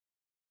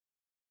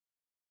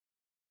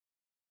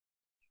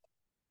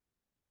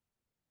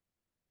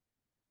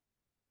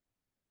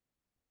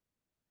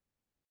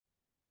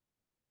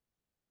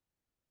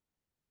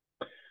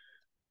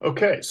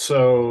Okay,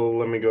 so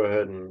let me go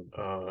ahead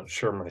and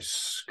share my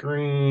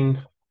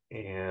screen.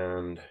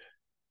 And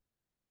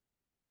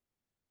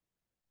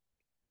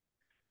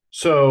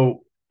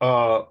so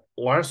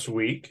last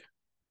week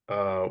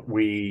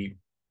we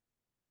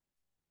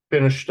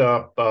finished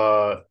up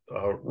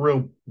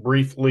real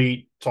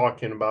briefly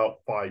talking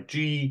about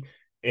 5G,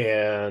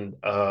 and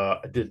I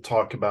did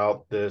talk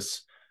about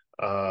this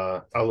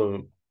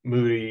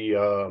Moody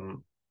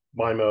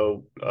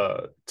MIMO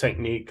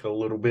technique a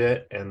little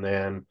bit, and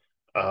then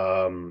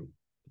um,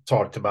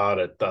 talked about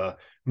it. The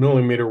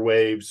millimeter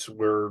waves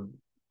were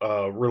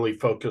really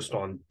focused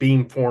on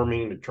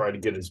beamforming to try to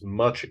get as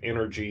much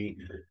energy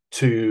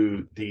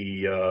to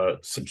the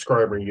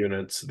subscriber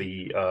units,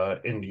 the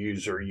end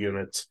user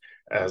units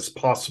as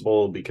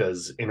possible,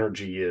 because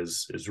energy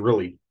is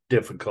really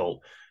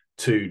difficult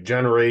to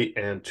generate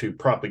and to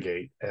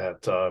propagate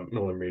at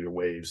millimeter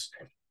waves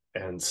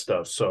and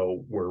stuff.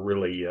 So we're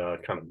really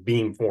kind of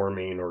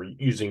beamforming or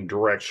using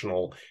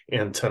directional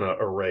antenna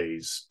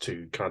arrays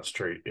to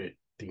concentrate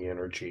the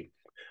energy.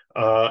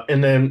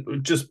 And then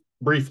just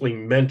briefly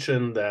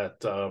mention that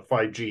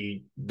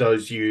 5G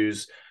does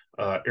use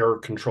error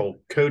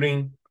control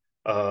coding.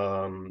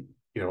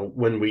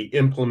 When we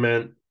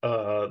implement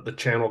the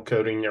channel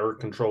coding, error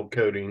control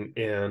coding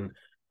in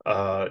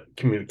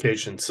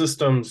communication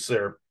systems,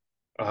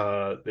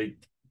 they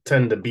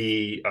tend to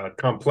be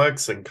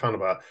complex and kind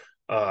of a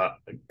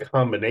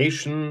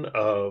combination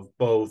of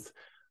both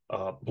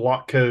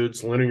block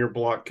codes, linear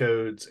block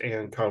codes,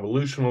 and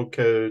convolutional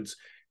codes.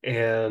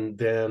 And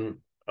then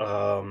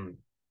um,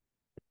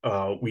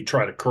 we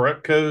try to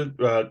correct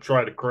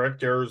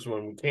errors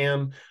when we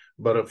can,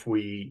 but if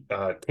we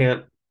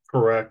can't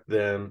correct,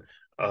 then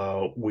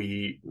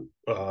we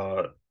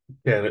can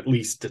at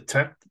least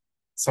detect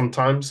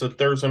sometimes that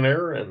there's an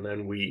error, and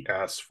then we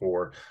ask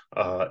for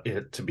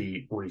it to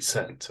be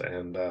resent.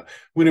 And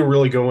we didn't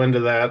really go into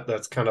that.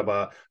 That's kind of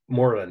a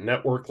more of a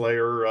network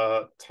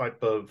layer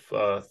type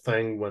of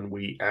thing when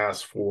we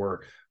ask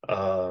for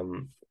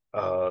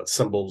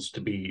symbols to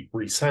be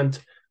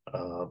resent.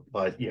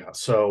 But yeah,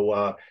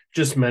 so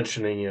just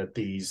mentioning that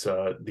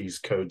these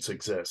codes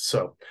exist.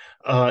 So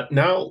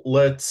now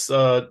let's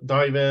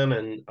dive in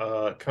and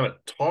kind of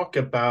talk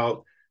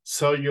about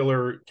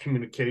cellular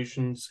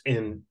communications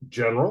in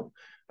general.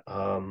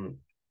 Um,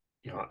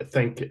 I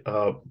think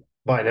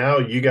by now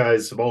you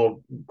guys have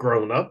all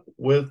grown up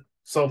with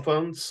cell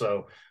phones,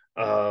 so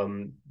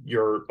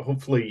you're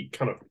hopefully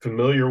kind of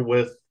familiar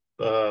with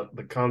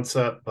the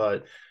concept.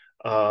 But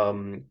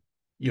um,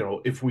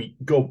 if we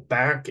go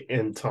back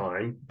in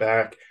time,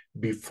 back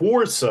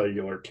before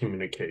cellular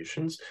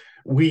communications,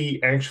 we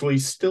actually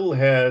still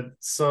had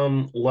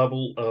some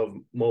level of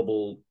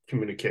mobile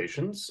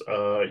communications.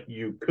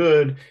 You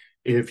could,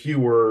 if you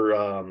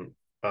were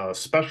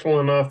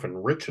special enough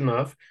and rich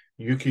enough,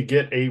 you could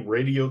get a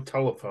radio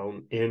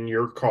telephone in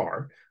your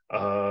car.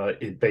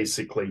 It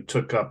basically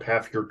took up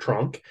half your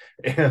trunk,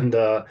 and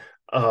but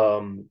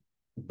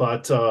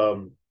uh,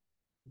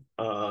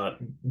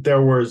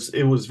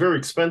 it was very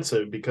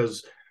expensive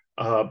because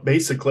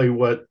basically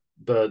what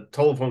the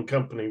telephone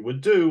company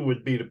would do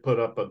would be to put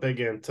up a big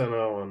antenna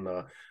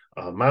on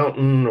a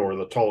mountain or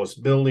the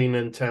tallest building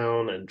in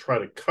town and try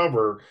to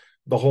cover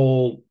the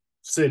whole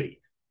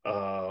city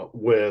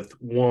with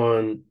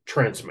one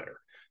transmitter.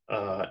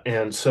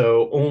 And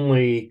so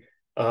only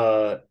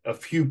a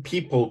few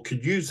people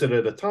could use it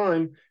at a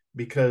time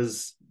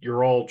because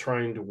you're all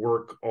trying to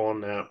work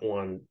on that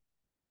one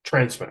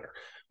transmitter.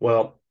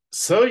 Well,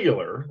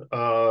 cellular,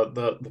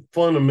 the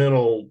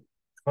fundamental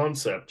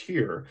concept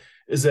here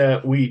is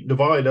that we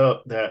divide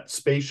up that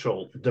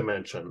spatial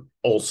dimension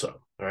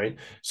also. Right.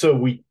 So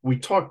we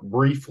talked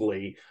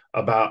briefly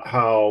about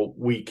how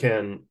we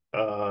can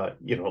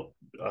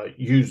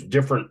use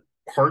different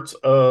parts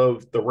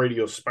of the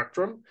radio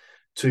spectrum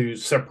to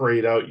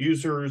separate out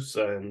users,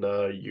 and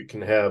you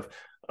can have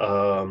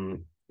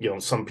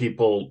some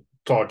people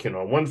talking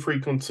on one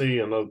frequency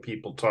and other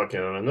people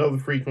talking on another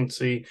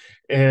frequency,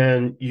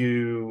 and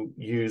you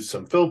use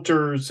some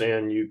filters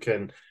and you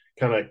can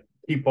kind of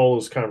keep all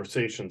those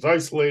conversations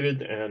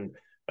isolated, and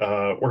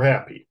we're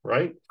happy,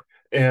 right?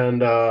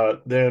 And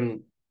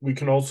then we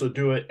can also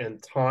do it in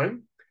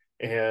time,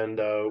 and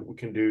we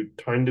can do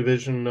time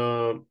division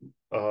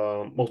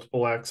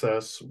multiple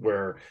access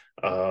where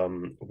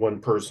one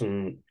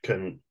person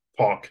can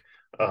talk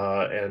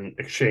and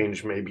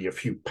exchange maybe a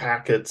few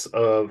packets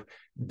of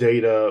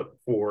data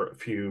for a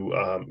few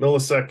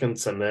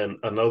milliseconds, and then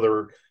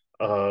another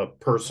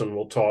person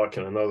will talk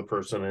and another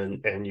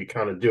person, and you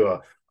kind of do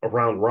a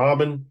round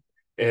robin,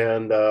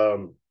 and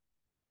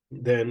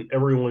then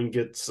everyone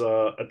gets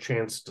a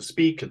chance to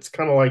speak. It's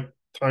kind of like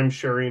time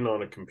sharing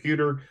on a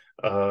computer.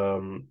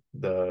 The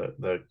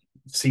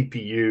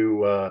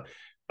CPU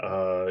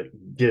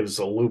gives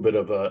a little bit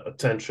of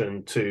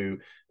attention to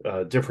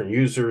different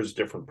users,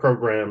 different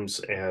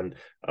programs, and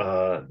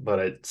but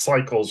it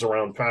cycles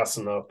around fast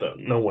enough that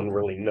no one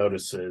really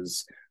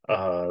notices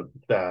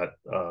that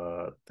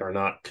they're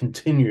not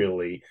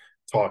continually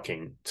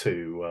talking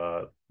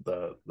to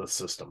the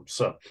system.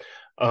 So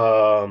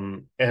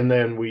And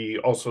then we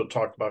also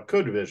talked about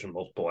code division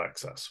multiple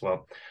access.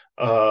 Well,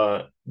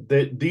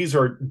 these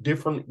are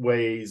different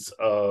ways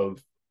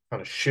of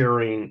kind of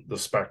sharing the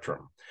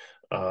spectrum.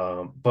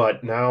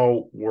 But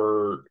now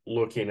we're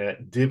looking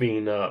at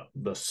divvying up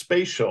the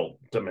spatial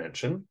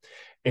dimension.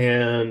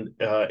 And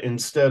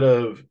instead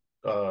of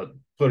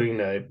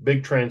putting a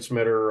big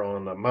transmitter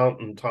on a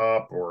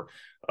mountaintop or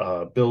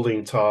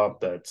building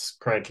top that's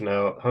cranking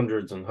out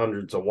hundreds and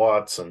hundreds of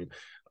watts and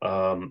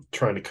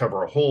trying to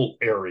cover a whole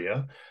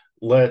area,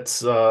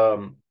 let's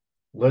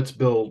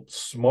build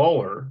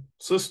smaller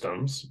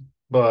systems,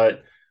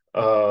 but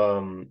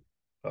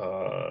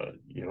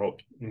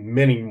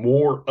many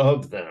more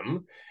of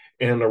them,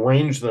 and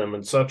arrange them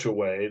in such a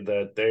way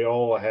that they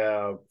all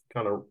have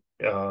kind of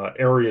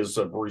areas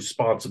of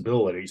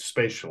responsibility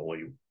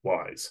spatially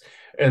wise,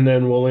 and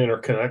then we'll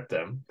interconnect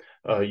them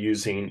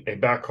using a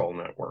backhaul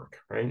network,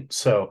 right?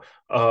 So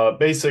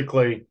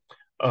basically,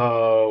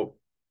 by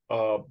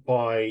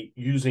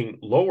using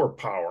lower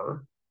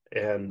power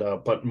and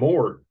but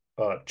more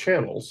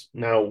channels,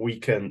 now we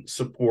can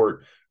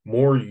support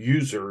more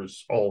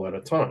users all at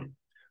a time.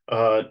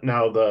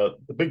 Now the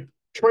big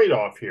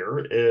trade-off here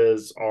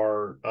is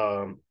our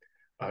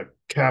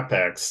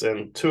capex,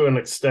 and to an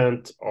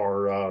extent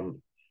our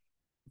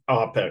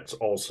OpEx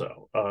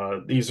also.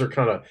 These are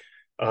kind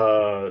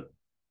of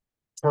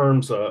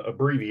terms,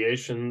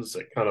 abbreviations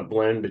that kind of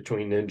blend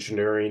between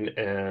engineering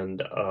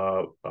and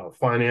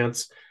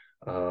finance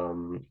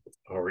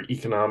or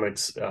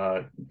economics.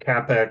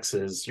 CapEx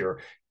is your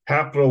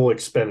capital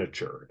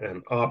expenditure,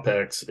 and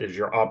OpEx is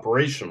your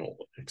operational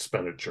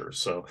expenditure.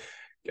 So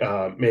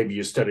maybe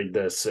you studied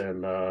this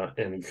in a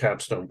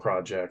capstone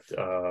project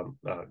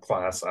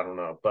class, I don't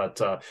know, but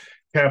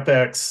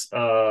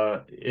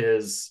CapEx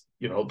is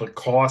the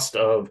cost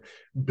of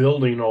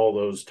building all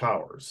those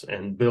towers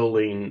and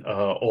building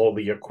all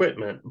the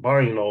equipment,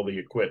 buying all the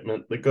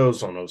equipment that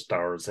goes on those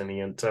towers and the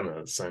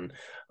antennas, and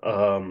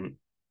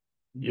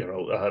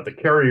the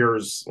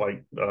carriers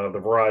like the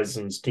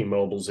Verizons,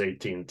 T-Mobiles,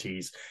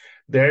 AT&Ts,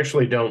 they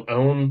actually don't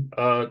own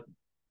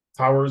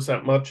towers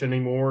that much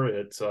anymore.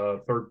 It's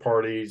third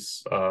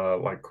parties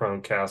like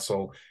Crown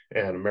Castle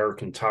and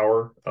American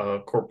Tower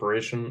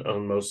Corporation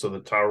own most of the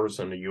towers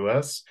in the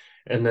US,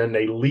 and then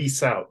they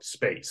lease out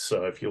space.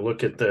 So if you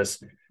look at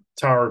this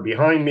tower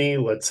behind me,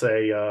 let's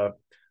say I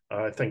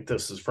think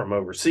this is from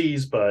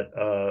overseas, but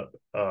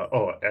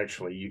oh,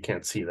 actually you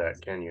can't see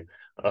that, can you?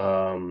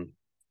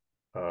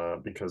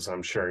 Because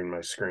I'm sharing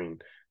my screen.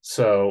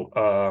 So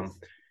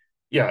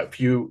yeah, if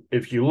you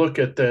look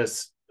at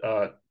this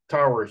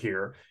tower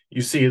here,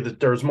 you see that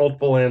there's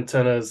multiple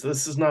antennas.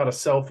 This is not a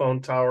cell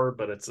phone tower,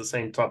 but it's the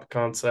same type of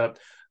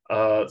concept.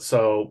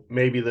 So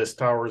maybe this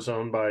tower is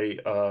owned by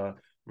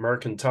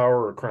American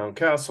Tower or Crown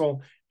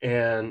Castle,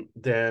 and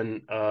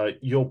then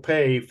you'll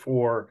pay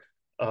for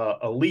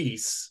a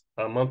lease,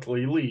 a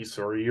monthly lease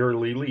or a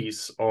yearly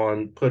lease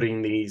on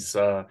putting these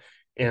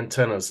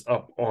antennas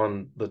up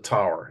on the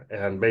tower.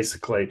 And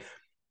basically,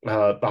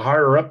 the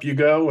higher up you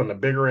go and the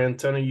bigger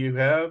antenna you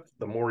have,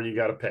 the more you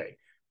got to pay.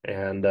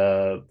 And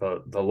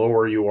the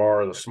lower you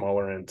are, the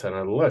smaller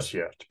antenna, the less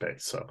you have to pay.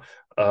 So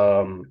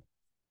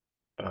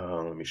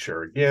let me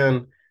share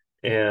again.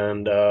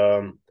 And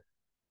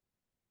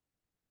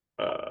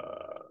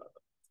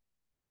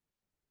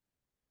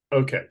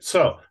okay,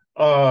 so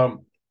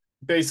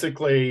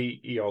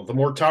basically, the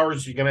more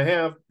towers you're going to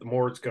have, the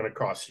more it's going to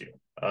cost you.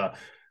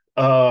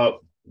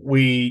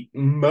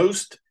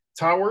 Most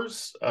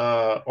towers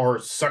are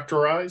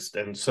sectorized,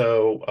 and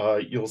so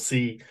you'll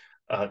see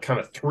kind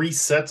of three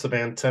sets of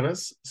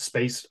antennas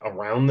spaced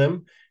around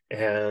them,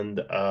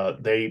 and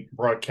they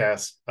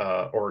broadcast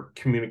or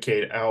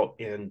communicate out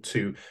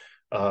into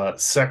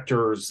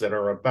sectors that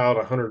are about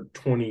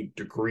 120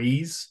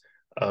 degrees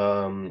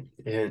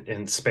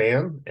in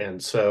span.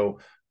 And so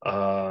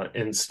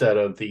instead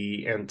of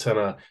the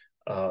antenna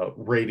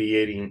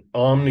radiating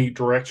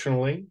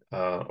omnidirectionally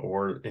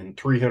or in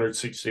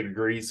 360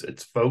 degrees,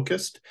 it's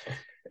focused.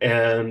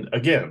 And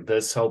again,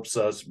 this helps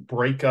us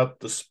break up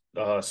the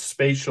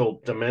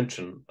spatial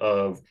dimension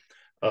of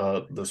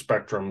the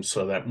spectrum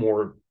so that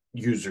more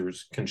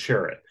users can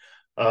share it.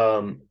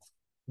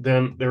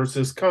 Then there's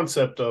this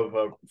concept of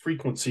a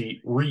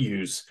frequency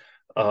reuse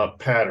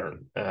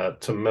pattern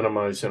to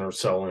minimize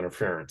intercell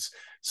interference.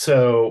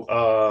 So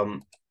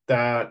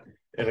that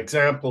an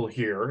example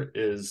here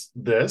is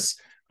this,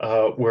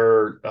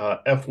 where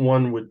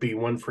F1 would be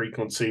one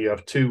frequency,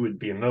 F2 would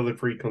be another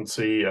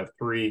frequency,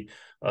 F3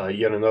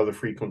 yet another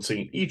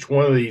frequency. Each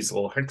one of these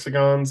little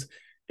hexagons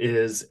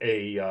is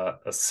a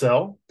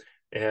cell,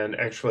 and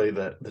actually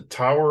the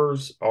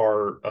towers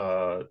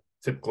are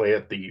typically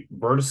at the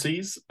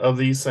vertices of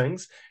these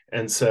things.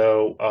 And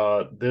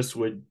so this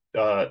would,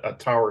 a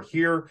tower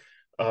here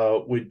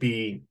would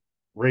be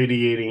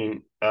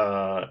radiating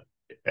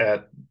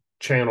at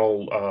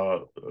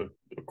channel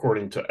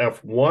according to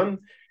F1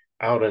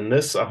 out in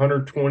this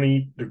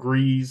 120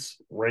 degrees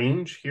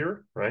range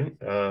here, right?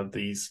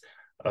 This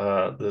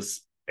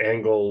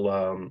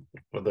angle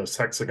with this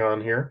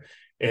hexagon here.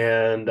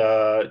 And,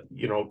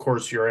 of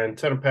course, your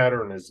antenna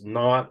pattern is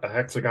not a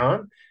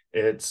hexagon.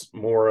 It's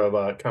more of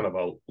a kind of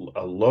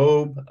a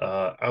lobe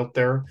out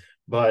there,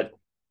 but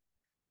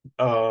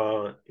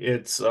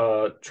it's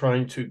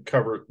trying to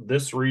cover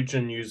this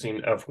region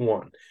using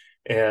F1,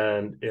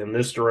 and in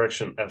this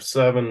direction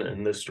F7,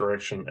 in this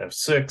direction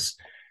F6,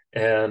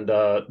 and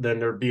then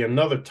there'd be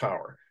another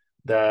tower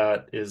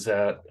that is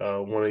at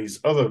one of these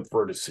other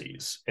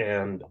vertices,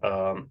 and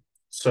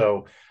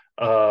so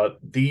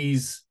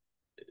these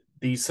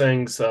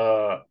things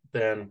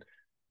then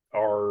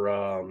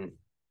are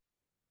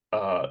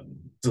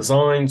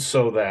designed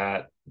so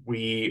that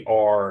we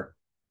are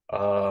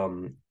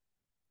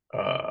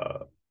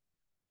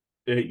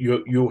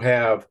you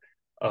have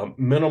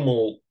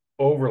minimal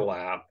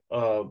overlap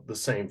of the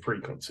same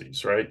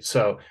frequencies, right?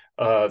 So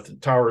if the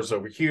tower's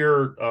over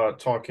here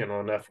talking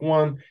on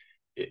F1,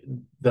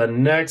 the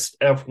next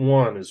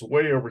F1 is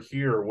way over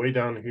here, way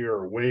down here,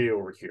 or way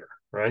over here,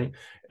 right?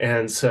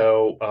 And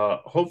so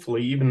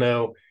hopefully, even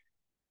though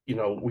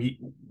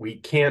we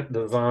can't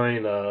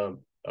design a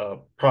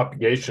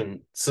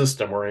propagation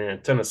system or an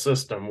antenna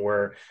system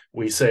where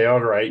we say,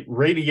 all right,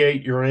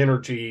 radiate your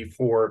energy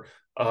for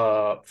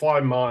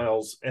 5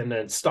 miles and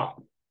then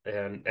stop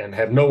and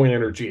have no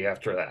energy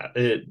after that.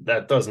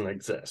 That doesn't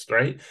exist,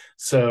 right?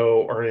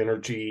 So our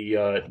energy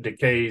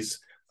decays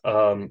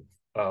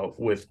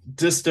with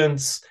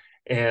distance.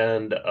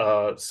 And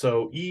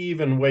so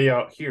even way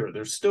out here,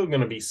 there's still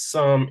going to be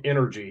some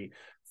energy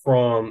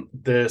from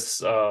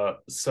this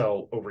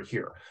cell over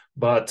here.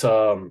 But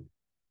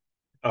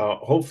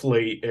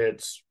hopefully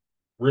it's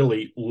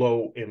really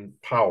low in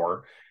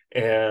power,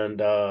 and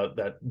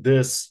that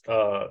this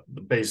the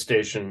base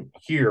station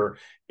here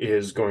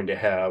is going to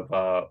have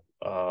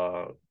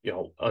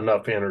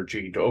enough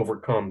energy to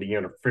overcome the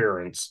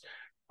interference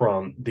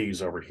from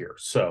these over here.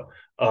 So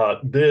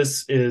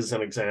this is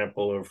an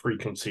example of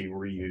frequency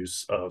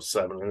reuse of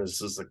 7, and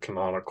this is the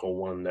canonical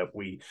one that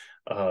we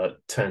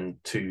tend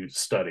to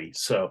study.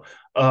 So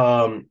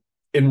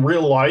in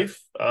real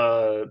life,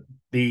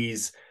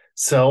 these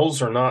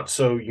cells are not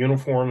so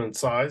uniform in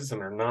size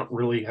and are not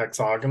really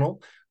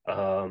hexagonal.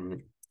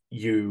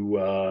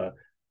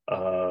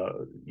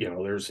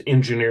 There's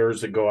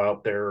engineers that go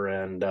out there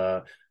and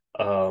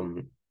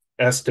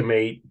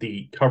estimate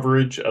the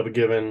coverage of a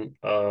given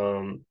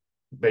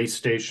base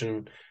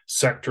station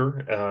sector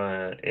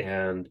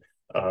and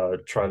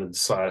try to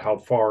decide how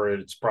far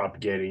it's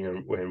propagating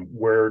and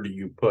where do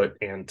you put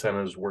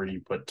antennas, where do you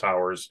put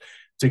towers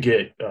to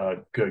get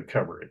good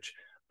coverage.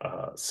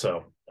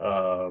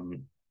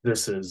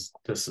 This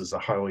is a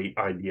highly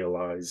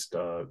idealized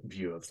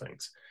view of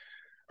things.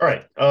 All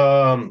right.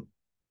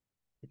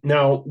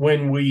 Now,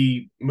 when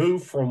we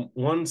move from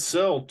one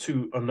cell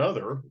to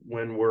another,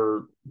 when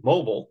we're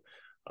mobile,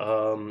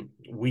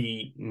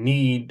 we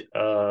need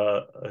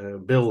an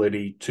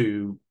ability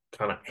to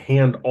kind of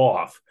hand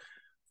off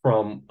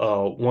from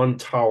one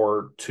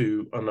tower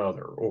to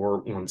another,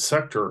 or one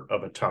sector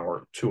of a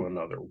tower to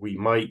another. We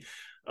might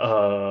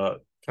kind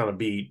of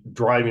be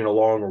driving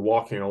along or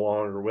walking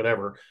along or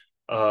whatever,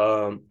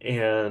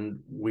 and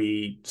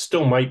we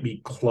still might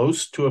be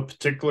close to a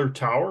particular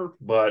tower,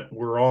 but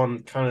we're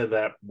on kind of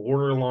that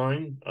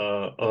borderline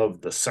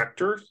of the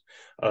sector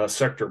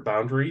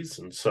boundaries,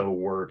 and so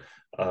we're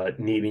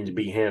needing to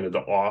be handed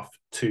off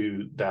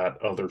to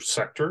that other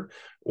sector,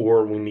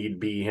 or we need to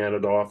be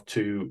handed off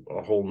to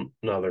a whole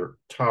nother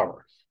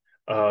tower.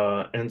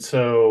 And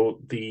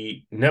so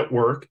the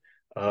network,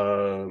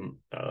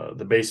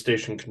 the base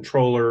station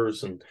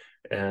controllers and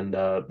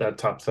that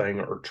type of thing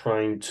are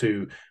trying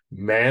to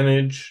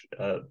manage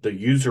the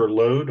user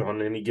load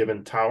on any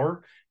given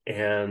tower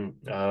and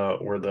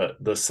or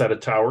the set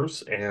of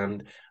towers,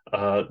 and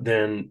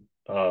then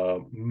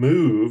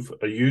move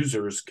a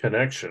user's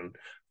connection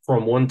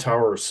from one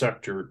tower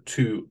sector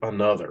to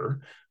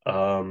another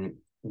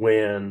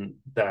when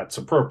that's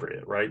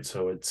appropriate, right?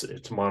 So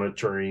it's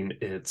monitoring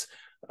its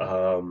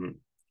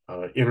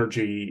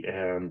energy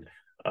and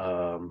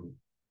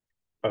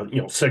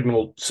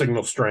signal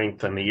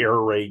strength and the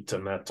error rate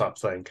and that type of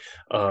thing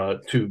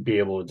to be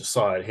able to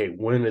decide, hey,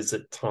 when is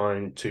it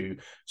time to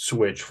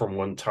switch from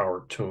one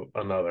tower to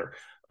another?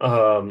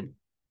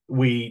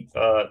 We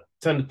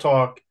tend to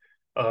talk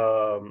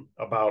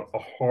about a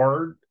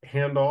hard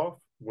handoff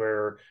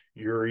where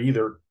you're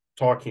either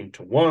talking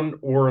to one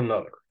or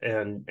another,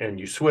 and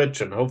you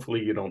switch, and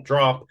hopefully you don't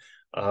drop.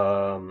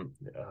 In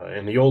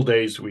the old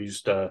days, we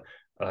used to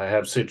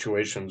have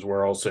situations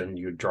where all of a sudden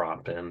you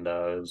drop, and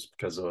it was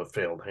because of a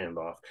failed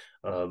handoff.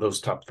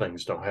 Those type of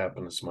things don't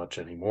happen as much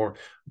anymore,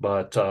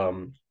 but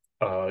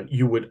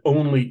you would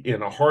only,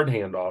 in a hard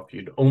handoff,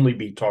 you'd only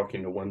be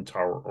talking to one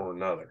tower or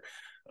another.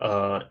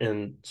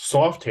 In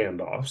soft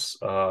handoffs,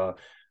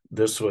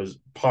 this was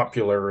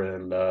popular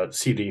in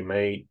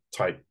CDMA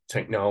type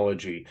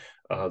technology,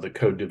 the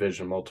code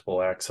division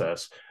multiple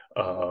access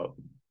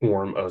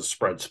form of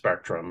spread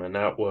spectrum, and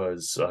that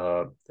was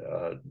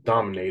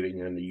dominating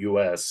in the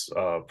US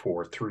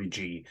for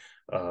 3G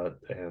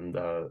and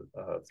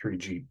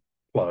 3G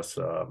plus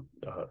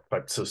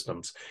type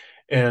systems.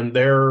 And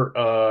there,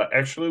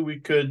 actually, we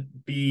could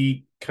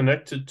be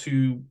connected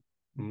to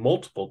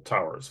multiple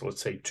towers,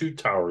 let's say 2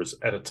 towers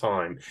at a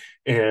time.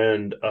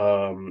 And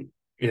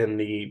in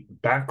the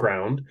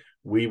background,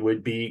 we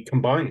would be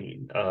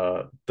combining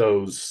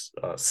those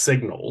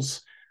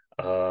signals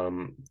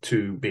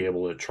to be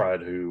able to try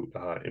to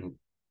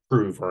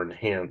improve or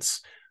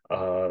enhance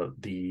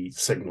the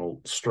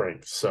signal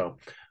strength. So,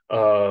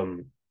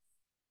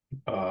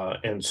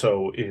 and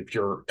so if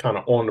you're kind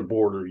of on the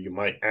border, you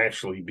might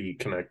actually be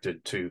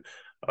connected to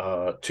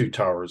 2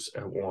 towers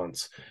at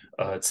once.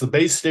 It's the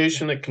base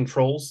station that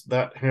controls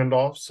that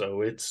handoff.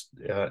 So it's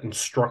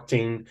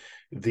instructing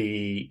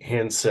the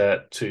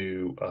handset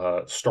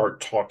to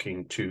start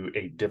talking to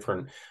a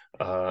different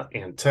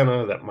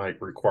antenna that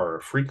might require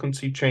a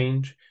frequency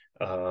change.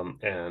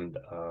 And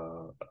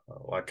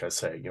like I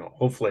say,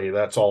 hopefully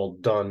that's all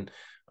done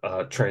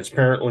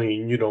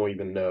transparently, and you don't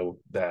even know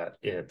that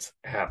it's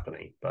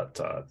happening. But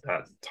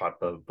that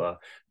type of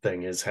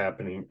thing is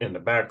happening in the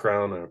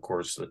background. And of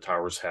course, the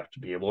towers have to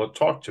be able to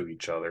talk to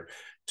each other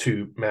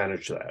to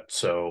manage that.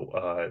 So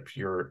if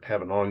you're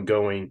having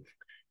ongoing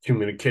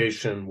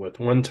communication with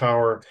one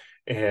tower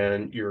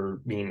and you're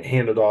being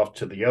handed off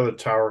to the other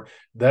tower,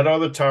 that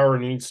other tower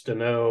needs to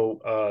know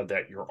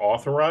that you're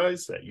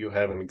authorized, that you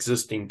have an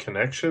existing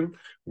connection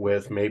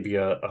with maybe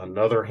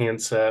another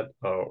handset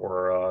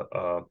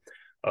or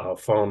a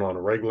phone on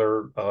a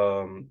regular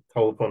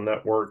telephone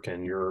network,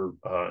 and you're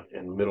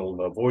in the middle of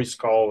a voice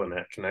call and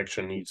that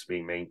connection needs to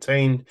be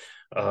maintained,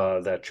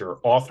 that you're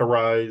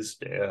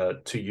authorized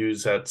to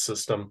use that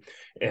system,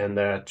 and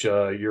that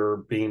you're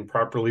being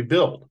properly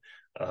billed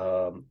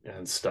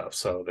and stuff.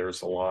 So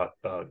there's a lot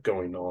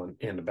going on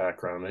in the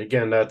background. And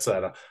again, that's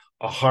at a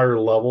higher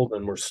level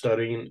than we're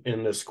studying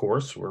in this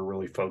course. We're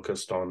really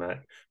focused on that,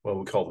 what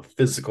we call the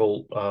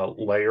physical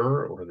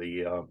layer, or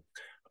the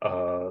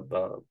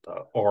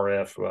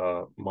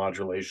RF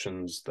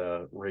modulations,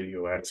 the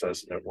radio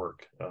access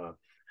network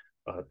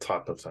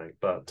type of thing.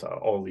 But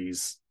all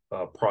these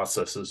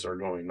processes are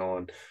going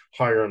on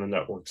higher in the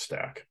network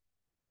stack.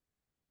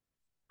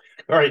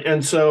 All right,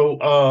 and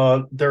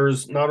so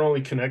there's not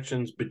only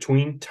connections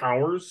between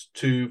towers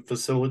to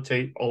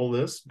facilitate all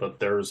this, but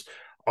there's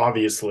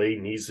obviously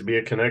needs to be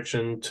a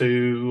connection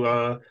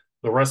to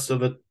the rest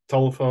of the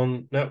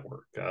telephone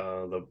network,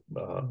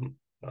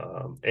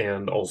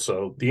 and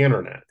also the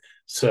internet.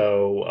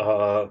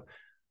 So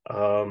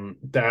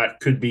that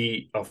could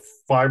be a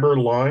fiber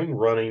line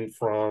running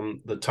from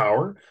the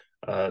tower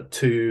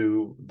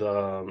to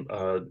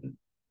the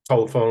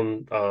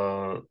telephone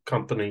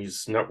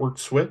company's network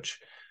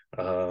switch,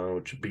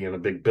 which would be in a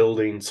big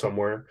building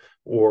somewhere,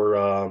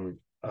 or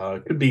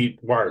it could be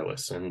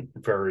wireless in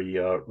very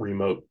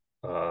remote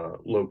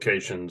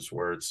locations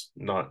where it's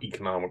not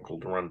economical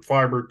to run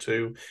fiber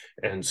to.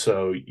 And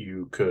so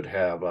you could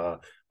have a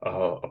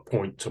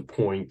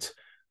point-to-point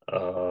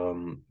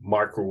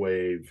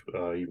microwave,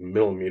 even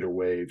millimeter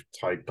wave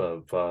type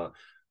of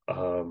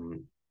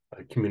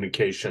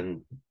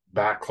communication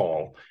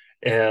backhaul.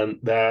 And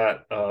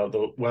that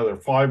whether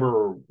fiber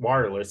or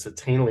wireless,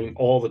 it's handling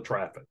all the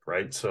traffic,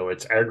 right? So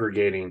it's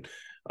aggregating.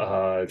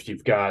 If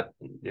you've got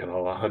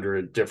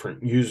 100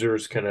 different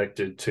users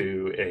connected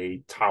to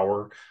a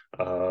tower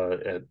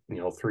at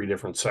 3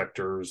 different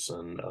sectors,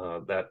 and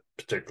that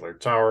particular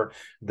tower,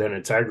 then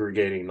it's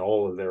aggregating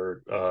all of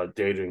their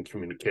data and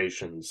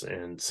communications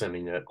and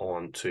sending it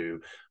on to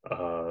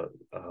a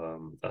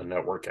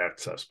network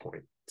access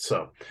point.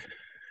 So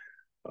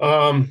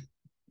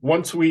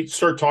once we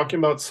start talking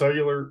about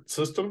cellular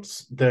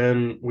systems,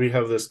 then we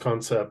have this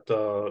concept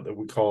that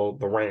we call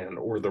the RAN,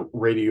 or the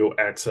radio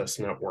access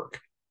network.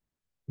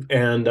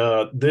 And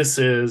this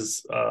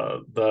is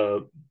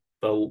the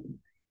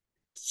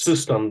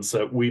systems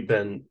that we've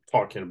been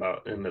talking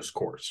about in this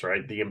course,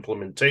 right? The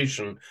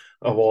implementation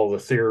of all the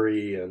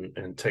theory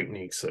and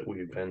techniques that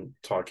we've been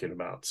talking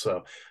about.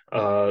 So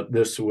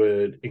this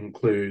would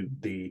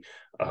include the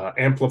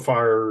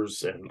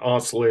amplifiers and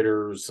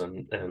oscillators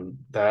and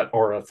that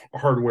RF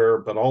hardware,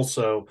 but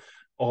also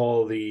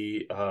all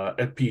the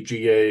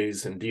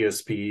FPGAs and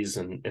DSPs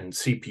and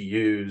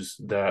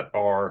CPUs that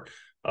are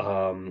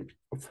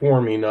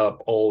forming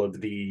up all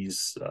of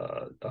these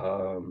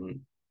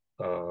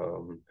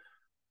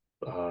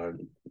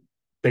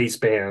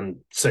baseband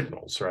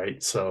signals,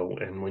 right? So,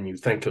 and when you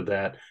think of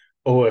that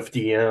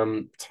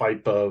OFDM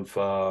type of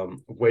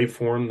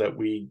waveform that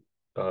we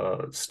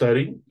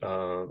studied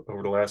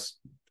over the last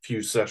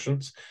few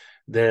sessions,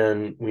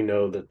 then we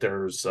know that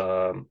there's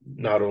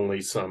not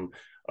only some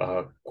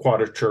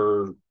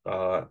quadrature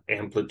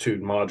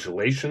amplitude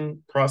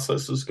modulation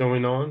processes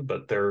going on,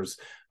 but there's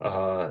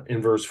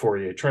inverse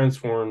Fourier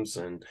transforms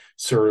and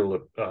serial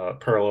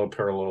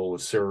parallel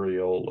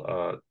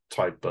serial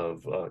type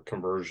of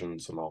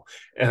conversions and all,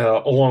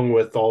 along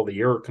with all the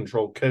error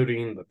control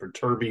coding, the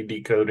perturby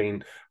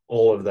decoding,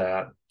 all of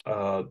that.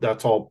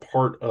 That's all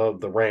part of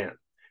the RAN.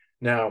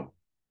 Now,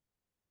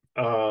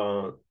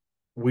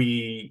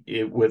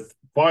 with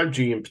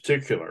 5G in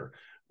particular,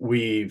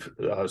 we've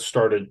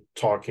started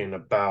talking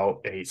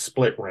about a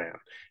split RAN.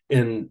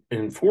 In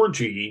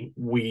 4G,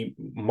 we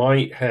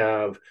might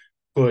have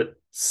put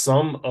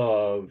some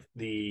of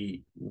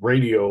the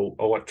radio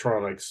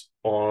electronics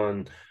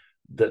on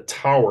the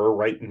tower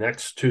right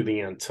next to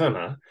the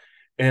antenna,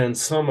 and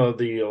some of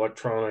the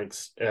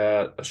electronics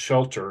at a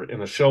shelter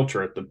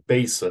at the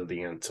base of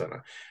the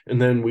antenna.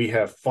 And then we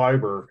have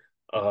fiber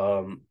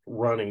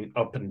running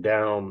up and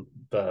down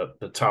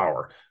the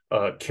tower,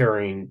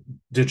 carrying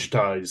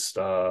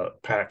digitized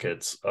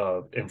packets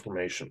of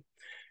information.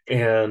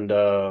 And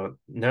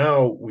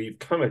now we've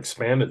kind of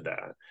expanded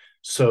that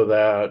so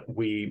that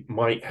we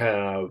might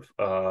have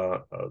a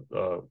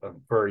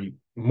very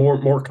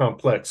more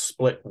complex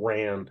split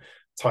RAN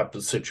type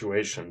of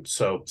situation.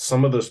 So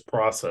some of this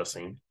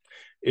processing,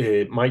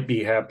 it might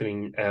be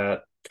happening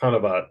at kind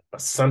of a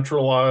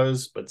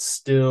centralized but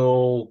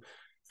still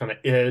kind of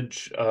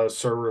edge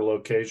server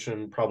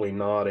location, probably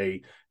not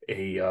a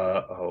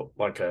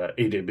like a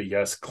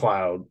AWS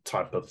cloud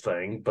type of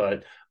thing,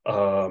 but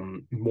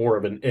more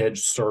of an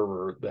edge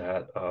server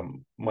that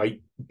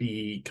might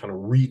be kind of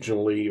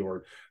regionally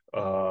or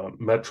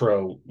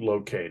metro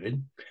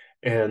located.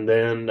 And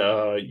then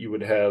you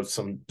would have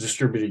some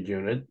distributed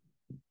unit.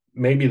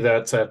 Maybe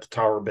that's at the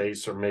tower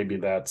base, or maybe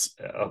that's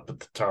up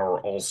at the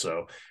tower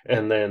also.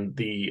 And then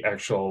the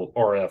actual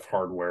RF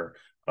hardware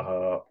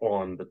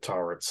on the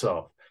tower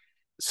itself.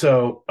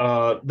 So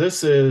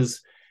this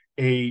is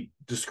a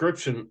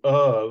description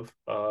of,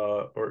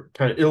 or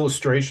kind of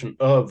illustration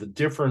of the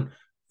different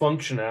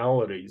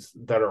functionalities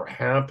that are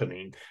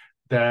happening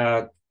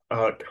that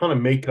kind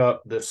of make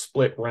up the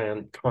split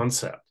RAN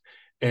concept.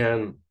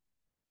 And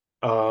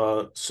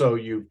so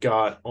you've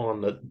got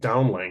on the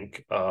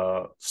downlink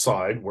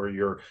side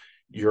where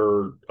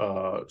you're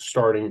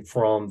starting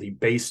from the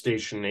base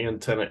station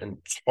antenna and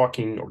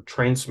talking or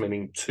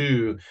transmitting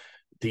to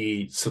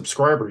the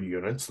subscriber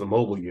units, the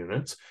mobile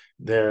units.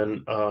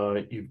 Then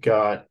you've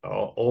got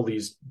all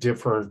these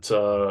different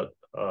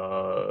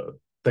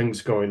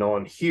things going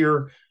on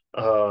here.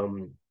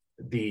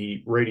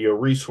 The radio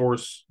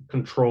resource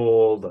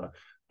control, the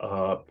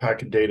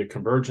packet data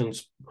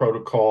convergence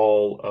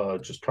protocol,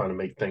 just trying to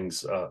make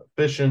things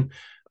efficient.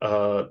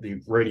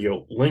 The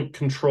radio link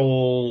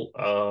control,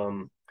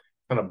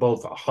 kind of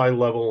both a high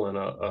level and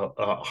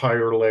a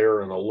higher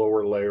layer and a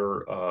lower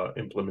layer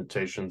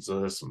implementations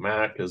of this.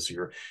 MAC is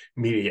your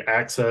media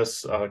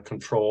access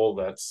control.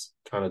 That's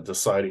kind of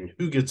deciding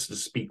who gets to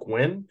speak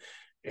when.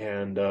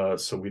 And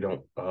so we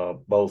don't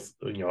both,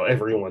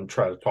 everyone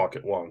try to talk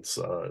at once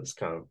is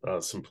kind of a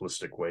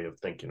simplistic way of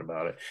thinking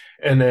about it.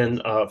 And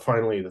then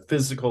finally, the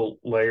physical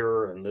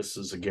layer. And this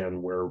is,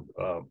 again, where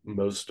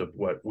most of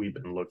what we've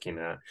been looking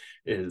at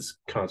is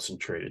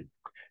concentrated.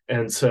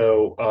 And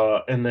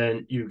so, and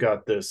then you've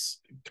got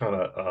this kind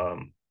of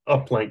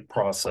uplink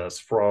process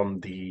from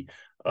the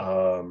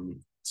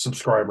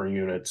subscriber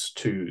units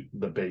to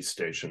the base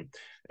station.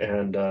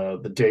 And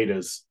the data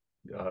is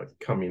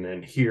coming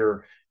in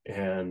here.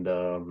 And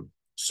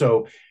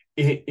so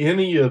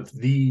any of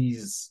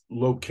these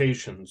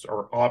locations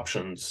are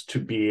options to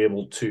be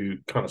able to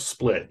kind of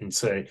split and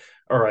say,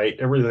 all right,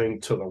 everything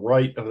to the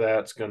right of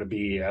that's going to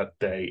be at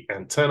the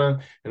antenna,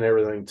 and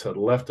everything to the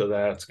left of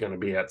that's going to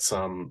be at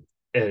some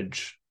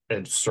edge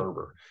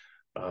server.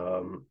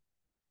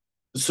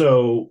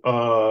 So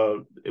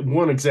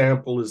one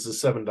example is the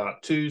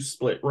 7.2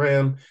 split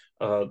RAN.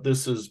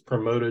 This is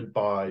promoted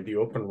by the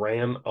Open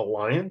RAN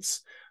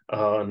Alliance.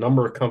 A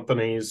number of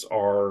companies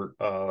are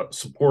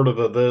supportive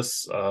of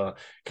this.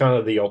 Kind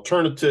of the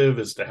alternative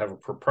is to have a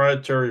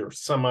proprietary or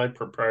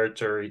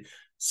semi-proprietary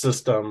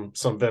system.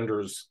 Some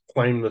vendors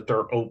claim that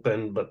they're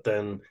open, but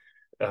then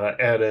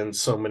add in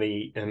so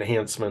many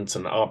enhancements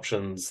and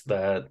options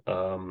that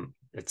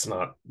it's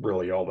not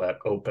really all that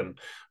open.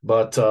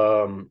 But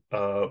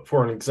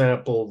for an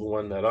example, the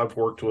one that I've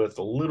worked with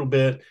a little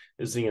bit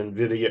is the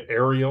NVIDIA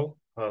Aerial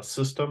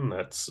system.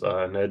 That's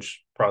an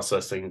edge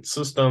processing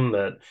system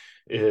that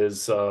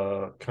is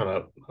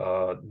kind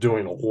of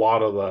doing a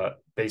lot of the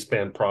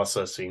baseband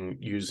processing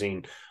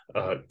using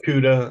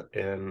CUDA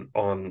and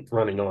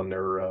running on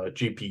their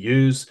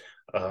GPUs.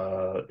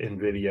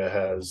 NVIDIA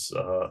has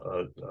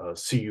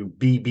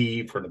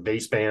CUBB for the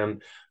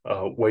baseband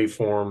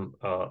waveform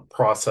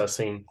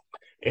processing,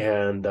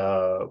 and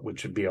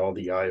which would be all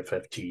the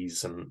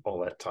IFFTs and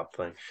all that type of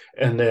thing.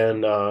 And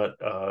then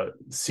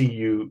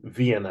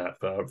CUVNF,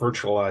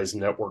 virtualized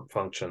network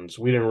functions.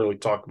 We didn't really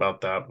talk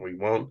about that. We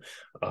won't,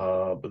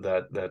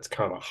 but that's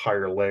kind of a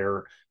higher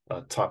layer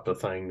type of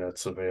thing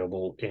that's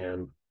available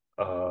in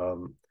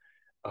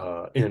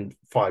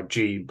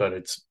 5G, but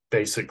it's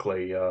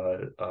basically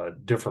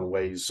different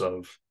ways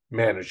of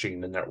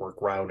managing the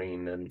network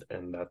routing and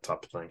that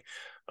type of thing.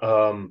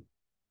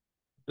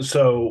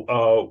 So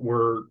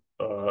we're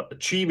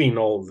achieving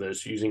all of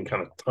this using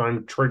kind of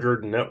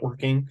time-triggered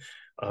networking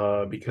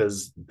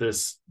because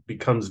this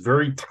becomes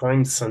very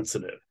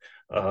time-sensitive.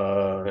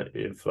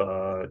 If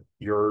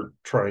you're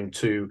trying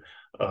to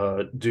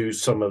do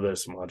some of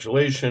this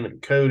modulation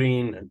and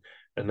coding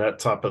and that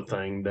type of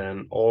thing,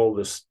 then all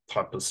this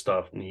type of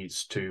stuff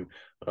needs to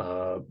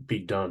be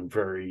done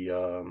very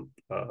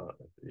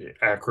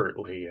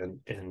accurately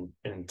and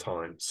in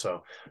time.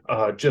 So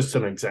just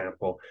an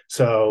example.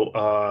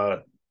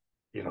 So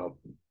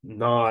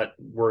not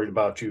worried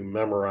about you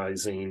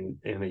memorizing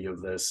any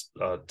of this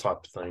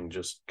type of thing,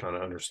 just kind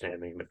of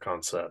understanding the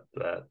concept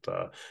that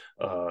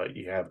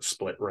you have a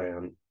split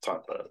RAN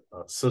type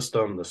of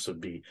system. This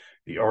would be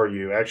the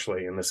RU.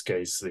 Actually, in this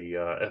case, the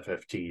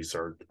FFTs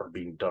are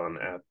being done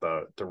at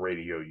the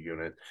radio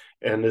unit,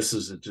 and this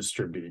is a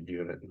distributed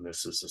unit, and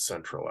this is a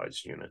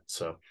centralized unit.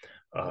 So,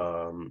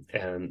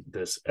 and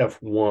this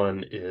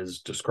F1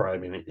 is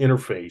describing an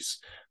interface,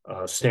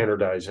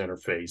 standardized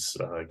interface,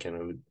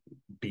 can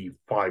be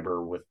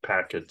fiber with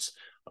packets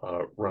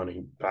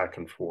running back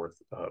and forth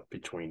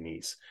between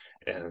these,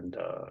 and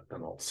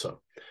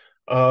also.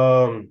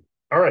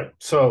 All right,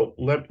 so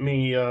let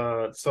me.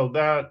 So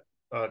that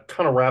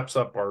kind of wraps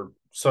up our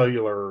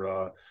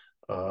cellular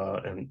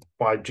and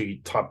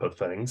 5G type of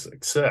things.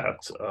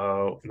 Except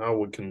now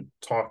we can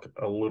talk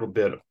a little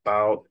bit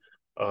about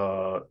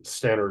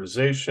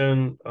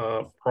standardization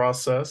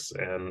process,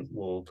 and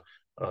we'll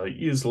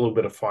use a little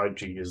bit of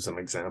 5G as an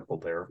example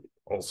there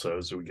also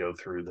as we go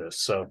through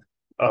this. So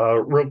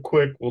real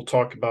quick, we'll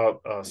talk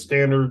about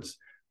standards.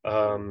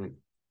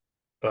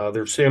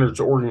 There's standards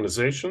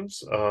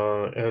organizations,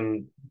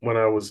 and when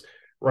I was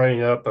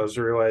writing up, I was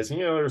realizing,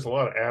 there's a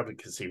lot of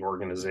advocacy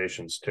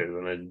organizations too,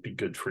 and it'd be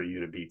good for you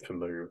to be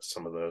familiar with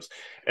some of those.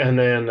 And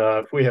then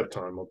if we have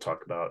time, we'll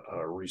talk about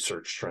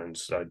research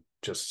trends. I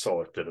just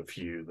selected a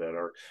few that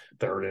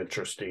are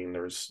interesting.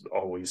 There's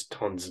always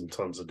tons and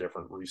tons of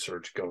different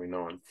research going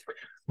on.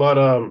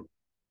 But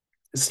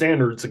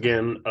standards,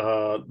 again,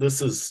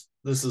 this is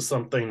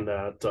something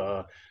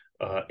that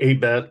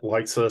ABET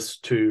likes us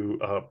to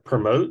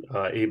promote.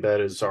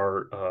 ABET is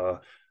our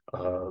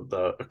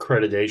the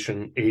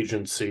accreditation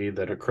agency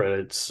that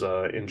accredits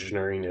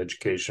engineering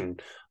education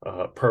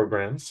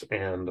programs,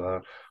 and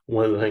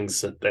one of the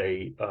things that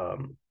they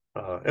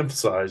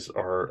emphasize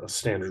are a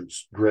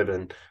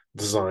standards-driven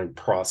design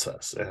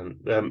process, and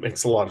that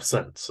makes a lot of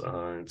sense.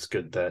 It's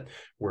good that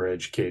we're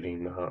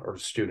educating our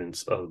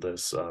students of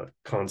this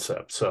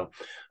concept. So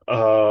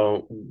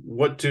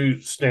what do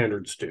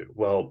standards do?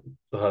 Well,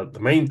 the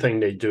main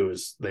thing they do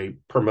is they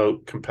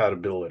promote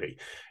compatibility.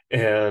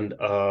 And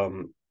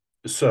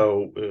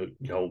so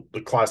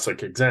the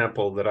classic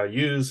example that I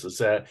use is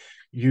that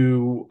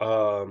you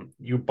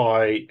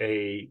buy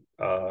a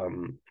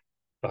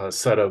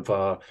set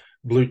of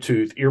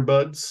Bluetooth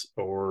earbuds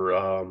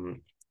or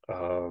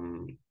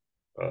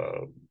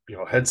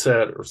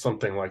headset or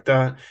something like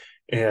that,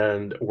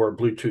 or a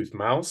Bluetooth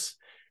mouse.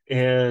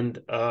 And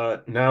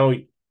now,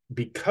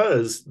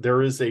 because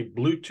there is a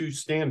Bluetooth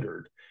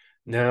standard,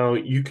 now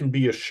you can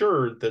be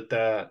assured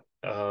that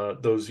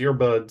those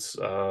earbuds,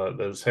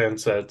 those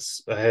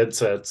headsets,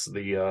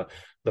 the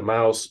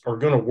mouse are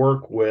going to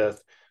work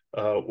with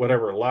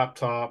whatever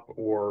laptop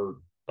or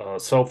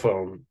cell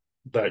phone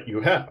that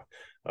you have,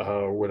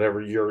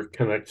 whatever you're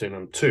connecting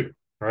them to,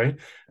 right?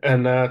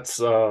 And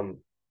that's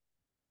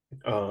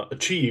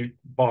achieved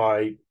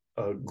by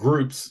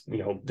groups,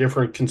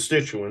 different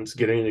constituents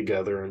getting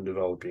together and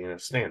developing a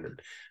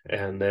standard.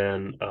 And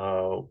then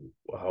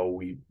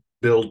we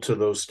build to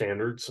those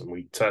standards and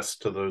we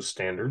test to those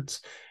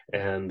standards,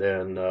 and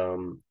then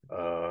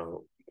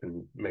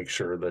can make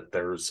sure that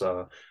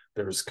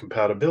there's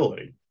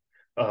compatibility.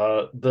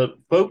 The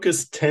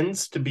focus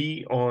tends to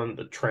be on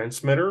the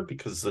transmitter,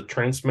 because the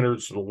transmitter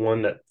is the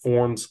one that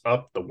forms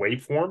up the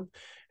waveform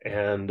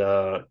and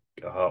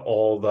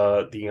all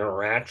the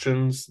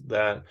interactions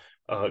that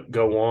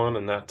go on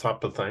and that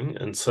type of thing.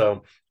 And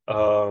so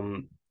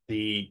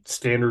the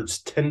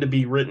standards tend to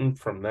be written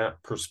from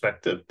that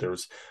perspective.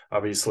 There's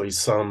obviously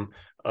some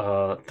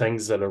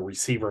things that a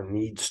receiver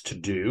needs to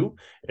do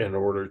in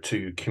order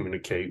to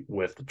communicate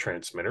with the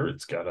transmitter.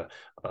 It's got to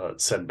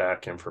send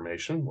back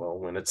information. Well,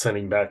 when it's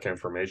sending back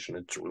information,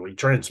 it's really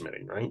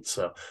transmitting, right?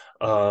 So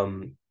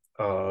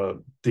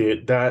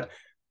that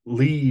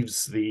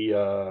leaves the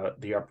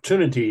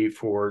opportunity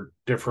for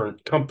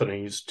different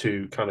companies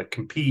to kind of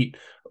compete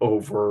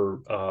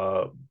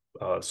over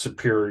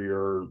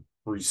superior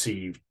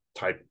received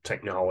type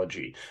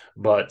technology,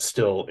 but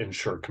still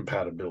ensure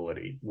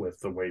compatibility with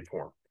the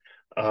waveform.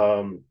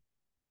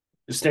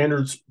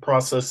 Standards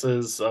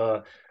processes,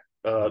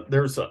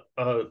 there's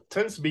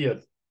tends to be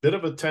a bit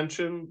of a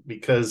tension,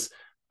 because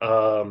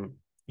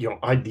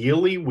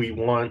ideally we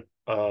want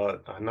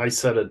a nice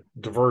set of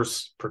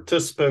diverse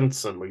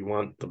participants, and we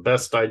want the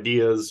best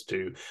ideas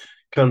to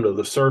come to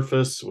the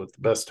surface with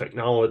the best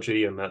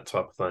technology and that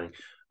type of thing.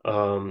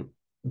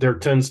 There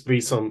tends to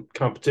be some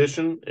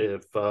competition.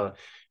 If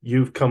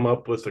you've come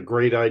up with a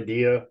great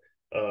idea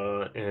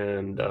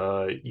and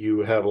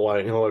you have a lot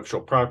of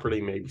intellectual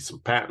property, maybe some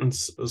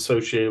patents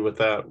associated with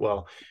that,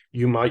 well,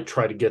 you might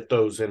try to get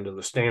those into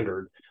the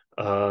standard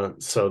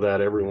so that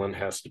everyone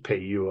has to pay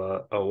you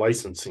a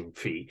licensing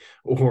fee,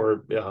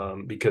 or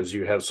because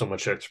you have so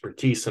much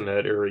expertise in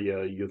that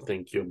area, you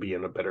think you'll be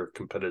in a better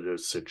competitive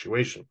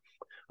situation.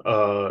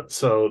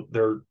 So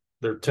there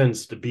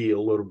tends to be a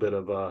little bit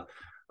of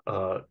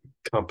a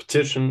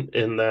competition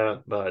in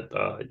that, but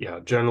yeah,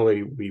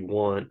 generally we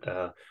want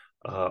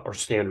our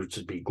standards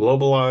to be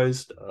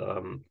globalized,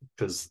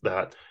 because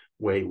that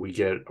way we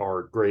get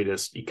our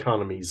greatest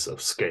economies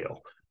of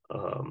scale.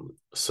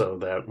 So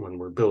that when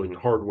we're building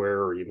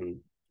hardware or even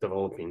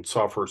developing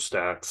software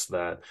stacks,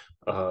 that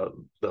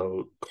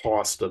the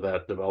cost of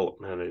that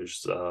development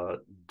is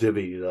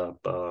divvied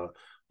up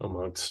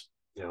amongst,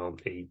 you know,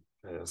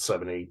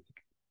 7-8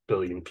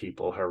 billion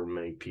people, however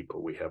many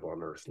people we have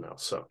on Earth now.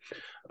 So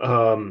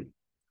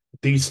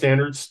these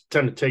standards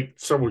tend to take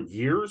several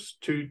years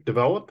to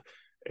develop,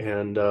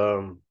 and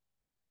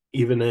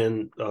even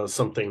in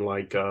something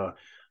like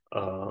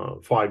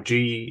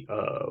 5G,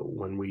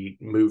 when we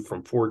move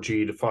from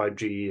 4G to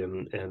 5G,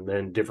 and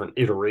then different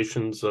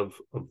iterations of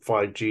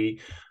 5G,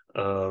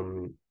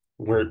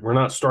 we're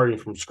not starting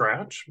from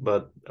scratch,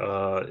 but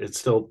it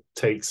still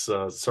takes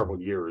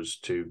several years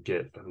to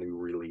get a new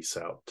release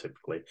out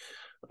typically.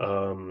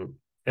 And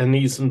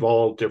these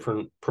involve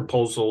different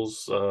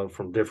proposals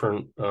from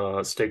different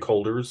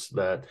stakeholders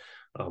that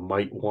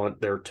might want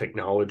their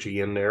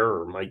technology in there,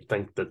 or might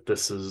think that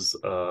this is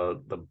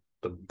the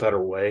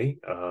better way.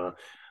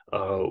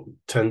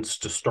 Tends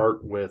to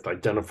start with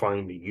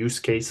identifying the use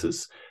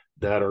cases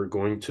that are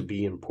going to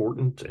be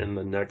important in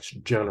the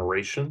next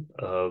generation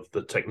of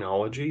the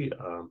technology.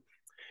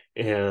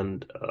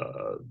 And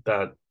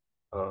that,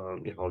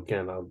 you know,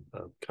 again, I'll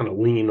kind of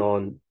lean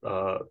on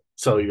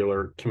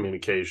cellular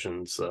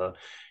communications,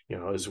 you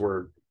know, as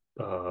we're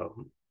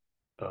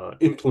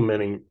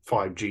implementing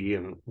 5G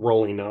and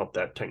rolling out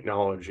that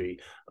technology.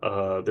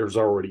 There's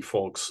already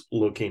folks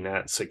looking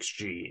at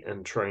 6G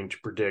and trying to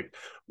predict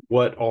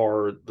what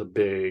are the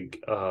big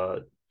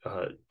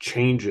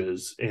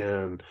changes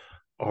in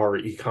our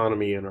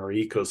economy and our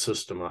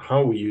ecosystem of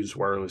how we use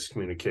wireless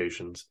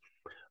communications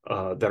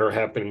that are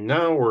happening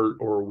now,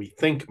 or we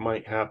think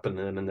might happen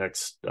in the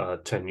next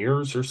 10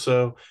 years or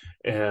so,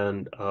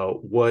 and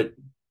what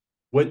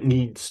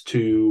needs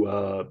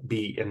to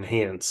be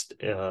enhanced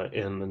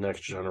in the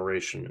next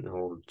generation in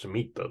order to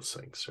meet those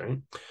things, right?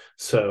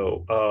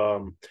 So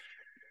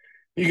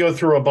you go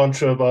through a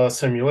bunch of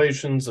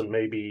simulations, and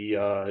maybe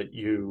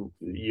you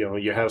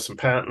have some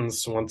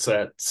patents. Once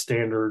that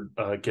standard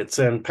gets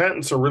in,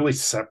 patents are really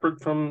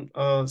separate from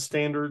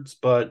standards,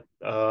 but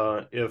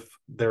if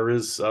there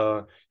is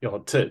a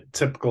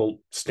typical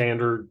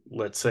standard,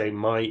 let's say,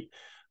 might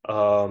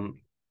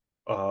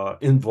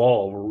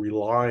involve or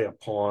rely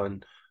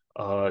upon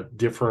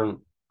different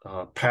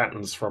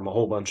patents from a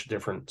whole bunch of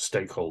different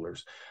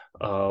stakeholders.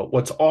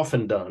 What's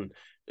often done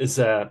is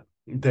that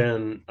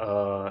then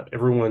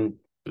everyone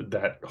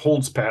that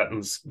holds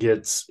patents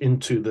gets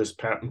into this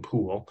patent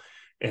pool,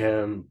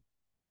 and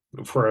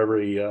for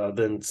every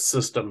then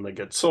system that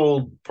gets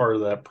sold, part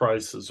of that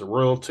price is a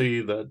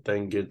royalty that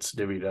then gets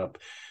divvied up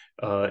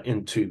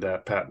into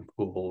that patent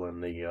pool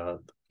and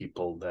the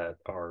people that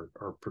are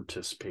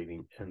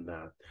participating in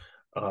that.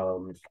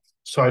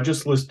 So I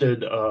just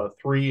listed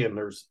three, and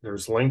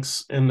there's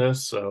links in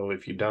this. So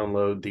if you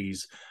download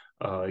these,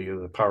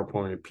 the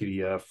PowerPoint or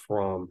PDF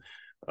from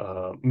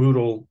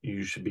Moodle,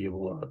 you should be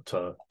able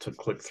to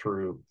click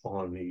through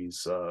on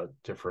these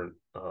different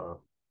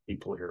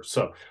people here.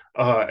 So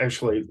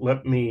actually,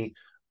 let me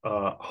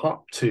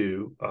hop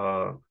to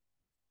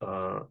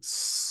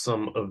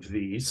some of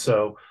these.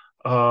 So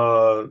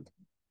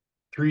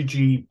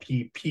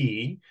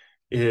 3GPP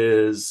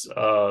is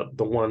the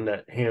one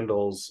that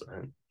handles,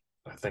 and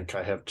I think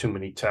I have too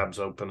many tabs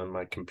open and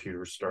my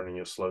computer's starting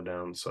to slow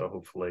down, so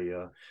hopefully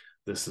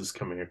this is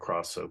coming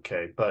across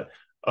okay. But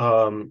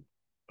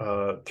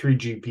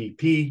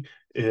 3GPP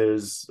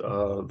is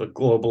the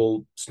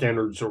global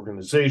standards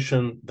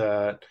organization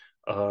that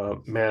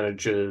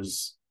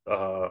manages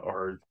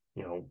our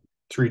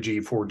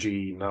 3G,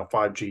 4G, now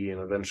 5G,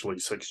 and eventually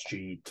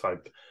 6G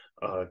type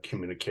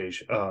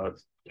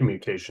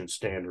communication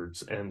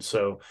standards. And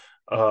so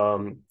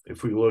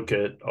if we look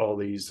at all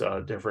these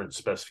different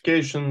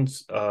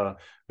specifications,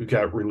 we've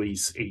got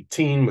release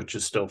 18, which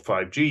is still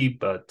 5G,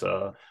 but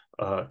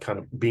kind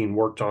of being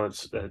worked on.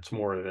 It's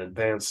more of an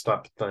advanced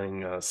type of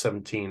thing.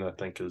 17, I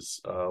think, is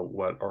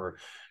what our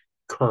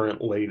current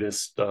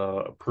latest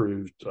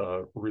approved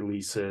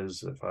release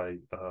is, if I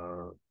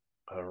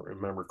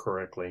remember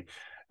correctly.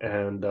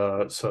 And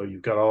so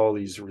you've got all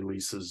these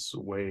releases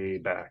way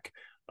back.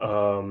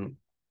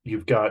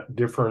 You've got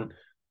different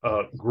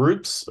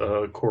groups,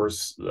 of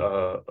course,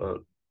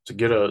 to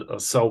get a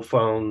cell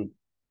phone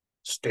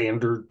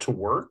standard to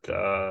work.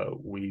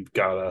 We've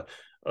got to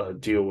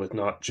deal with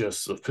not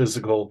just the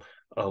physical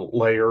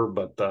layer,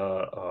 but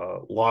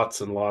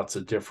lots and lots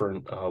of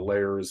different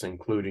layers,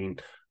 including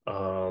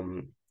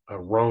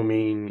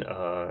roaming,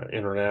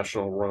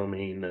 international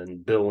roaming,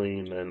 and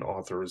billing, and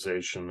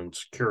authorization, and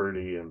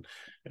security,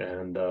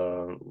 and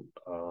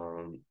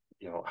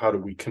how do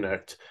we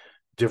connect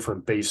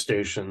different base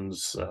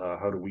stations?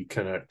 How do we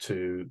connect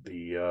to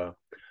the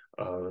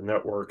the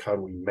network, how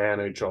do we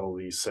manage all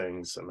these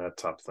things and that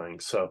type of thing.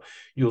 So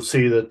you'll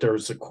see that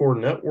there's a core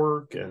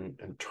network and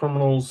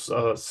terminals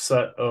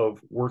set of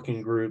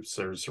working groups.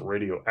 There's a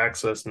radio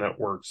access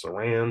networks, the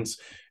RANs,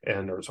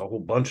 and there's a whole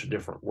bunch of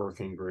different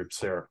working groups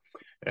there,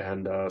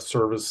 and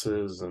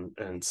services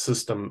and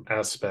system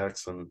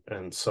aspects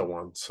and so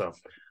on. So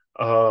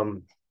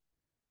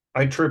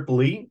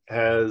IEEE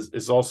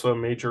is also a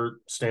major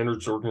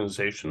standards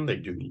organization. They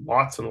do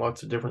lots and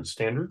lots of different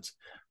standards,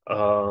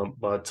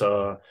 but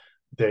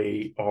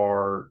they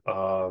are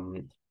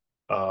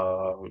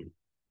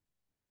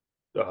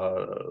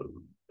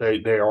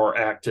they are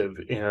active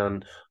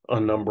in a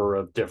number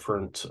of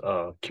different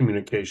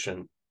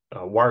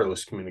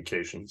wireless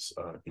communications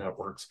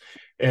networks,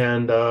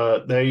 and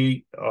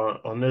they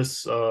on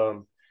this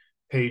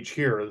page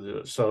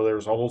here. So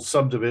there's a whole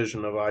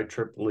subdivision of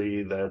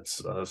IEEE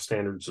that's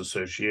Standards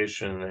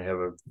Association. They have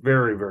a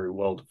very, very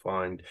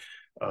well-defined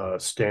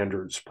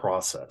standards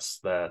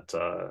process that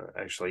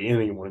actually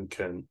anyone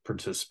can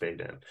participate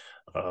in.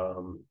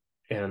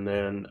 And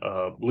then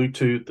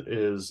Bluetooth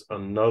is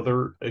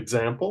another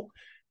example.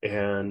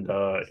 And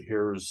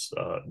here's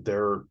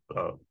their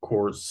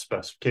core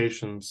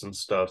specifications and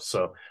stuff.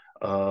 So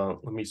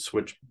let me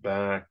switch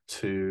back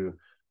to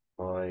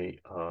my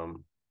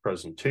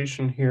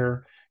presentation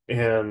here,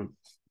 and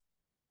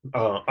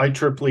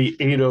IEEE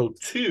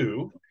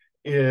 802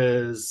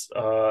 is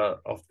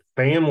a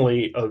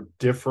family of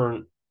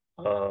different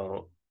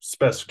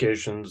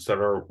specifications that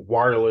are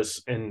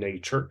wireless in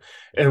nature,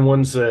 and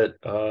ones that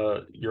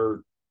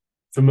you're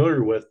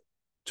familiar with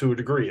to a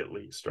degree at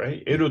least,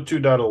 right?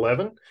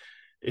 802.11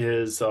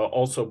 is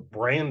also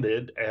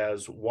branded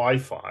as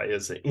Wi-Fi,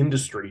 as an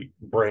industry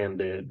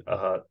branded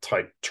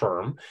type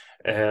term,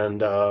 and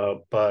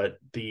but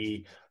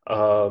the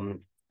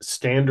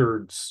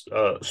standards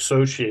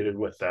associated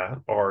with that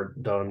are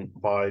done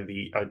by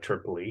the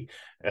IEEE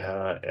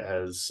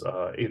as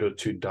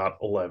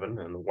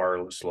 802.11 and the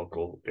wireless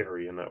local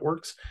area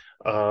networks.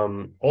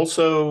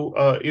 Also,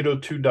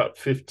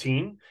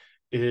 802.15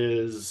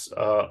 is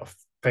a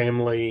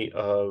family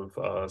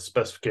of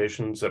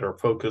specifications that are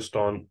focused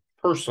on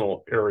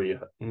personal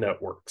area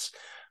networks.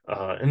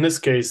 In this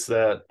case,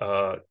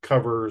 that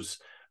covers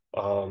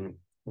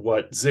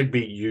what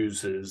Zigbee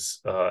uses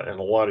and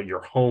a lot of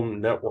your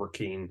home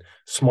networking,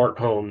 smart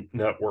home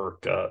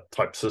network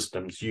type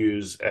systems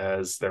use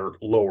as their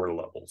lower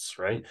levels,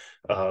 right?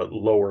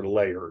 Lower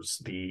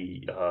layers,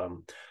 the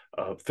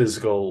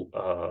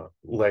physical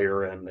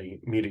layer and the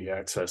media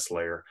access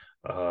layer.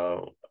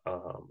 And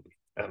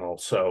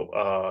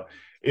also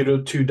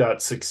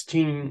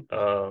 802.16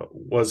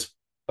 was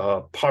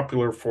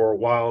popular for a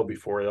while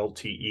before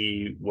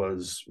LTE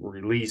was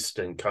released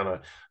and kind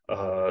of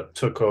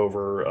took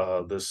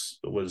over. This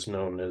was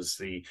known as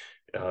in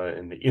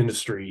the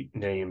industry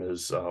name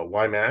is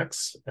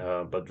WiMAX,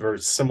 but very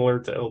similar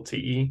to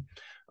LTE.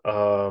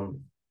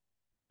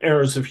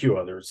 There's a few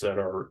others that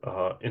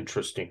are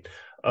interesting.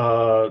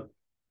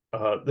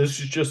 This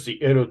is just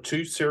the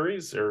 802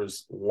 series.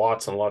 There's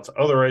lots and lots of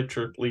other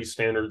IEEE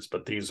standards,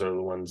 but these are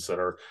the ones that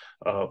are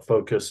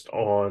focused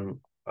on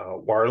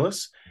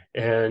wireless.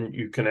 And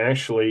you can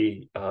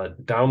actually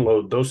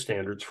download those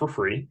standards for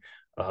free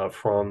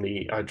from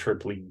the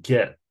IEEE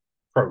GET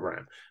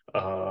program,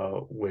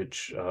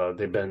 which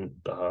they've been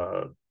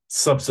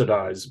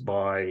subsidized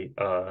by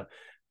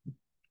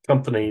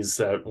companies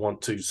that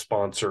want to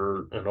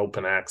sponsor an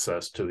open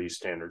access to these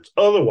standards.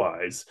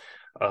 Otherwise,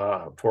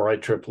 for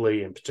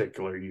IEEE in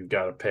particular, you've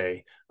got to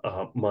pay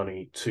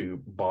money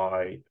to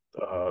buy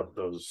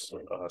those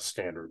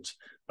standards.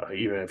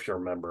 Even if you're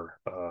a member,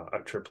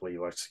 IEEE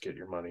likes to get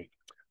your money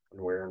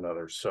one way or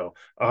another. So,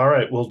 all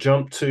right, we'll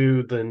jump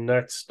to the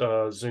next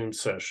Zoom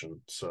session.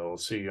 So, I'll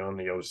see you on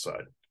the other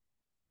side.